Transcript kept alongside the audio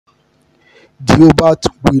Theobarth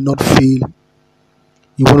will not fail.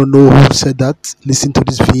 You want to know who said that? Listen to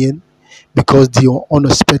this VN, because the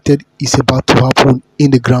unexpected is about to happen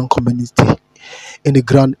in the grand community, in the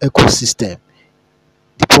grand ecosystem.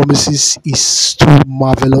 The promises is too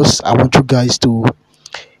marvelous. I want you guys to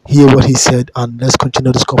hear what he said, and let's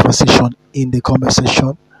continue this conversation in the comment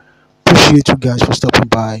section. Appreciate you guys for stopping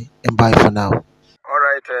by, and bye for now. All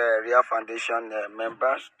right, Ria Foundation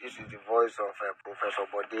members, this is the voice of Professor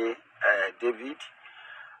Bode David,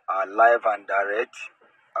 live and direct.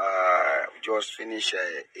 Just finished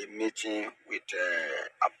a meeting with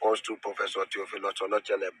Apostle Professor Theophilus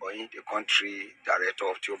Olochele-Boyin, the country director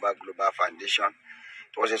of Theobarth Global Foundation.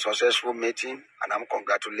 It was a successful meeting, and I'm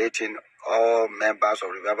congratulating all members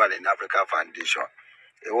of Revival in Africa Foundation.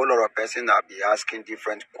 A whole lot of persons have been asking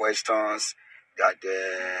different questions, that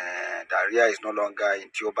Ria is no longer in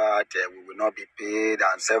Theobarth, we will not be paid,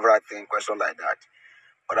 and several things, questions like that.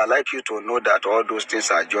 But I'd like you to know that all those things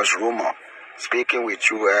are just rumor. Speaking with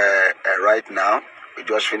you right now, we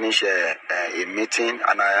just finished a meeting,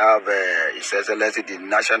 and I have His Excellency the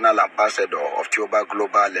National Ambassador of Theobarth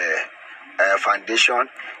Global Foundation,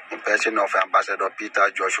 in person of Ambassador Peter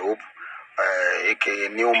Josh Hope, aka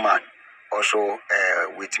Newman, also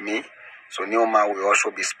with me. So Newman will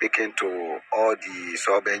also be speaking to all the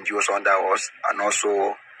sub-NGOs under us, and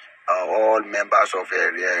also all members of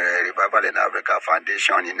Revival in Africa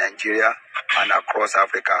Foundation in Nigeria and across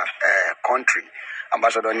Africa country.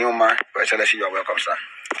 Ambassador Newman, Your Excellency, you are welcome, sir.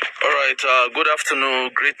 All right, good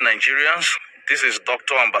afternoon, great Nigerians. This is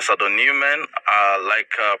Dr. Ambassador Newman.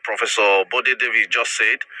 Like Professor Bode David just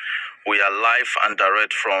said, we are live and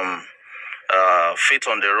direct from Faith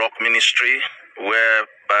on the Rock Ministry, where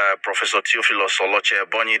Professor Theophilus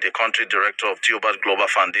Olochele-Boyin, the country director of Theobarth Global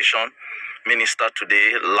Foundation, ministered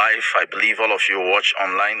today live. I believe all of you watched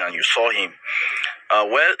online and you saw him.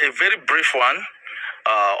 Well, a very brief one.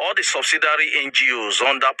 All the subsidiary NGOs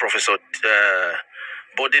under Professor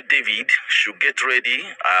Bode David should get ready.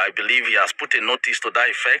 I believe he has put a notice to that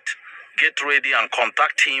effect. Get ready and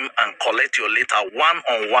contact him and collect your letter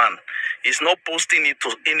one-on-one. He's not posting it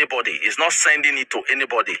to anybody. He's not sending it to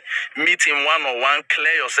anybody. Meet him one-on-one,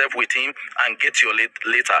 clear yourself with him, and get your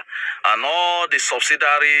letter. And all the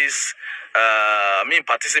subsidiaries,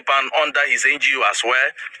 participant under his NGO as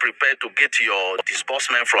well, prepare to get your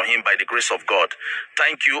disbursement from him by the grace of God.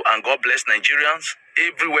 Thank you, and God bless Nigerians.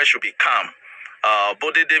 Everywhere should be calm.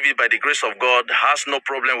 Bode David, by the grace of God, has no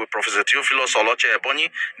problem with Professor Theophilus Olochele-Boyin.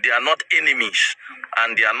 They are not enemies,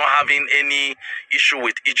 and they are not having any issue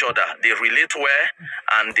with each other. They relate well,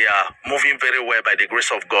 and they are moving very well by the grace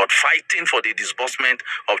of God, fighting for the disbursement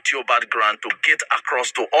of Theobarth grant to get across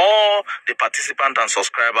to all the participants and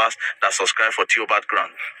subscribers that subscribe for Theobarth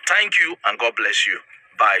grant. Thank you, and God bless you.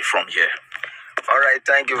 Bye from here. All right,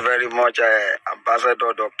 thank you very much,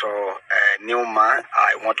 Ambassador Dr. Newman.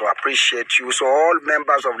 I want to appreciate you. So all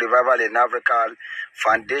members of Revival in Africa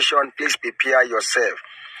Foundation, please prepare yourself.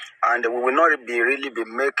 And we will not really be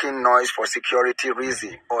making noise for security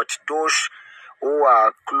reasons, but those who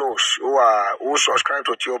are close, who subscribe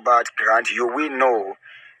to Theobarth grant, you will know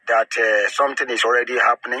that something is already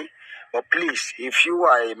happening. But please, if you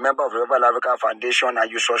are a member of the Revival Africa Foundation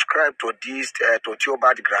and you subscribe to this to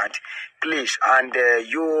Theobarth grant, please, and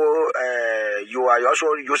you are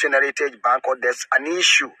also using Heritage Bank, or there's an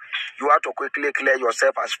issue, you have to quickly clear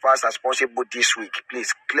yourself as fast as possible this week.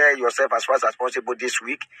 Please clear yourself as fast as possible this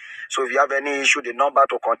week. So if you have any issue, the number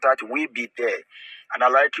to contact will be there. And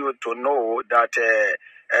I'd like you to know that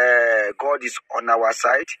God is on our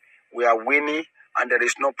side. We are winning, and there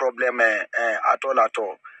is no problem at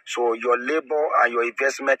all. So your labor and your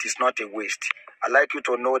investment is not a waste. I'd like you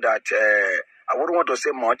to know that I wouldn't want to say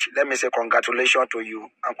much. Let me say congratulations to you,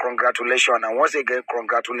 and congratulations. And once again,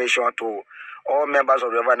 congratulations to all members of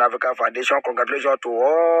the Revival in Africa Foundation. Congratulations to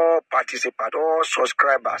all participants, all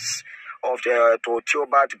subscribers of the to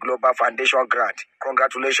Theobarth Global Foundation grant.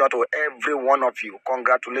 Congratulations to every one of you.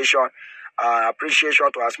 Congratulations.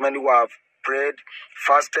 Appreciation to as many who have prayed,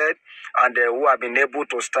 fasted, and who have been able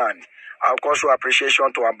to stand. Of course,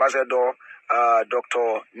 appreciation to Ambassador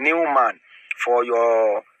Dr. Newman for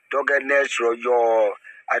your doggedness, your,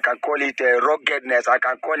 I can call it ruggedness, I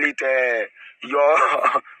can call it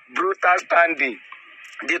your brutal standing,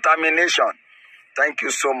 determination. Thank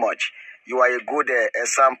you so much. You are a good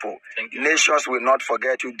example. Nations will not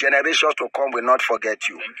forget you. Generations to come will not forget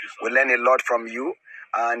you. We learn a lot from you,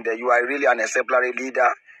 and you are really an exemplary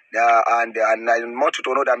leader. And I want you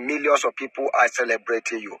to know that millions of people are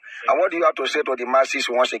celebrating you. And what do you have to say to the masses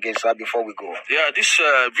once again, sir, before we go? Yeah, this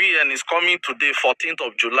VN is coming today, 14th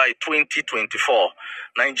of July, 2024.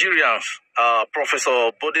 Nigerians,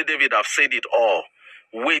 Professor Bode David have said it all.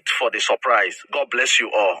 Wait for the surprise. God bless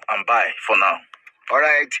you all, and bye for now. All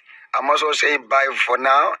right. I'm also saying bye for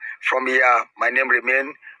now. From here, my name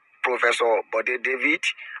remains Professor Bode David,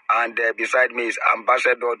 and beside me is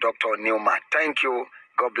Ambassador Dr. Newman. Thank you.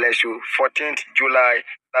 God bless you. 14th July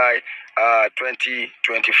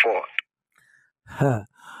 2024.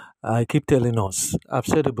 I keep telling us, I've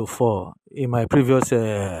said it before in my previous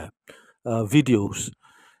videos.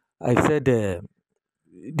 I said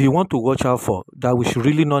they want to watch out for that we should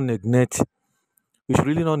really not neglect. We should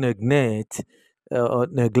really not neglect or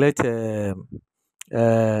neglect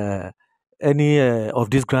any of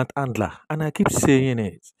this grant handler. And I keep saying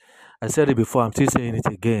it. I said it before. I'm still saying it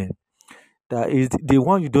again. That is the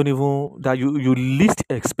one you don't even that you least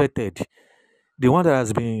expected. The one that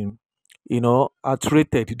has been,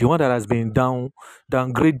 outrated, the one that has been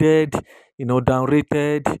downgraded,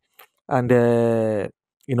 downrated, and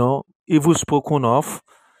evil spoken of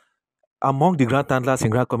among the grant handlers in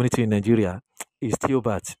grant community in Nigeria is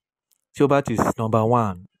Theobarth. Theobarth is number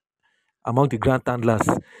one among the grant handlers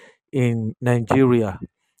in Nigeria.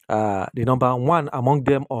 The number one among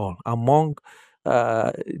them all, among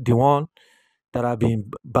the one that have been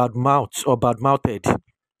bad-mouthed or bad-mouthed.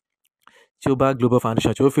 Theobarth Global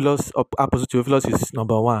Foundation, Theophilus, Apostle Theophilus is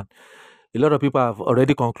number one. A lot of people have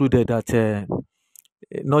already concluded that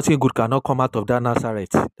nothing good cannot come out of that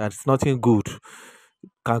Nazareth. That's nothing good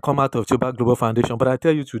can come out of Theobarth Global Foundation. But I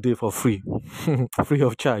tell you today for free, free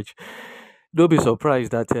of charge. Don't be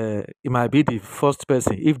surprised that it might be the first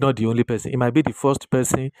person, if not the only person. It might be the first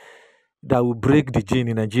person that will break the gene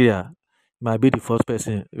in Nigeria. It might be the first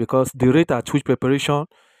person because the rate at which preparation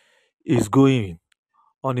is going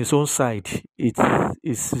on its own side,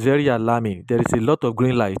 it's very alarming. There is a lot of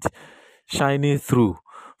green light shining through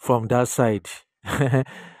from that side.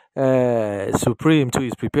 Supreme too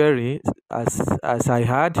is preparing, as I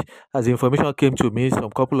heard, as the information came to me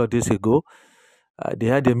some couple of days ago. They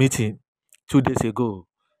had a meeting 2 days ago.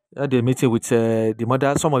 They had a meeting with some of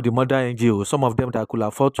the mother NGOs, some of them that could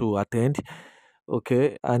afford to attend.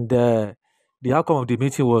 Okay, and the outcome of the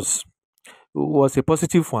meeting was a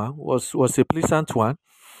positive one, was a pleasant one.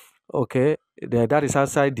 Okay, that is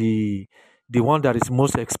outside the one that is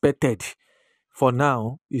most expected for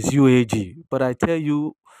now is UAAG. But I tell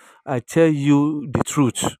you the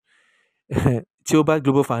truth. Theobarth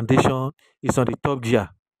Global Foundation is on the top gear.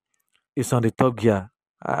 It's on the top gear.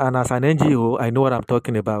 And as an NGO, I know what I'm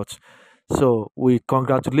talking about. So we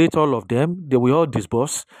congratulate all of them. They will all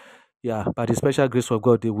disburse. Yeah, by the special grace of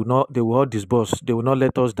God, they will all disburse. They will not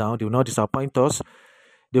let us down. They will not disappoint us.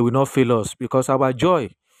 They will not fail us, because our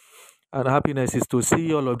joy and happiness is to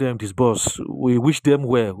see all of them disburse. We wish them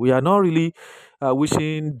well. We are not really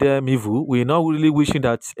wishing them evil. We are not really wishing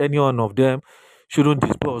that any one of them shouldn't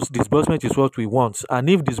disburse. Disbursement is what we want. And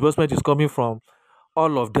if disbursement is coming from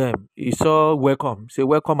all of them, it's all welcome. It's a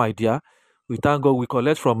welcome idea. We thank God. We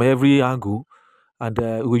collect from every angle, and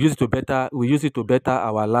we use it to better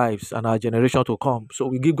our lives and our generation to come. So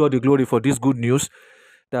we give God the glory for this good news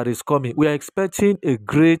that is coming. We are expecting a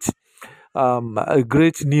great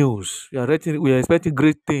news. We are expecting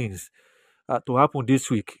great things to happen this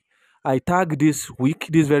week. I tag this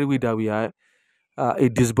very week that we are a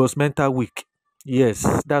disbursemental week.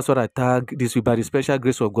 Yes, that's what I tag this week. By the special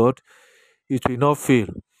grace of God, it will not fail.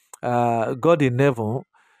 God in heaven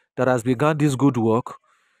that has begun this good work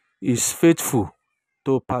is faithful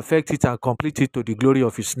to perfect it and complete it to the glory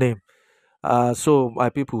of his name. So my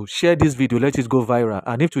people, share this video, let it go viral.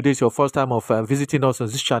 And if today is your first time of visiting us on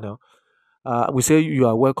this channel, we say you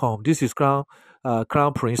are welcome. This is Crown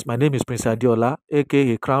Prince. My name is Prince Adiola,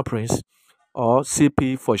 aka Crown Prince, or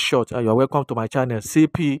CP for short. You are welcome to my channel,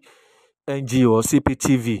 CP NG or CP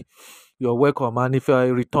TV. You are welcome. And if you are a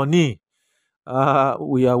returnee,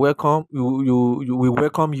 we are welcome. We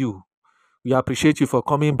welcome you. We appreciate you for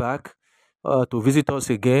coming back to visit us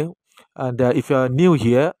again. And if you are new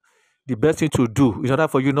here, the best thing to do in order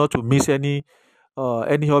for you not to miss any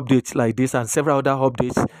updates like this and several other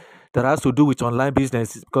updates that has to do with online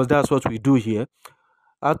business, because that's what we do here,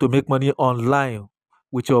 how to make money online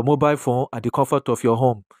with your mobile phone at the comfort of your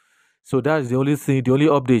home. So that is the only thing, the only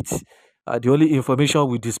updates, the only information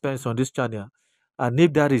we dispense on this channel. And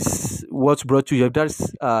if that is what brought you here,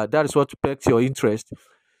 that is what piqued your interest,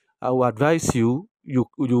 I will advise you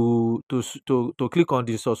to click on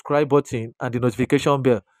the subscribe button and the notification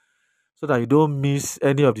bell so that you don't miss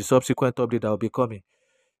any of the subsequent updates that will be coming.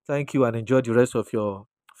 Thank you, and enjoy the rest of your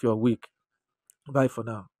your week. Bye for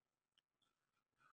now.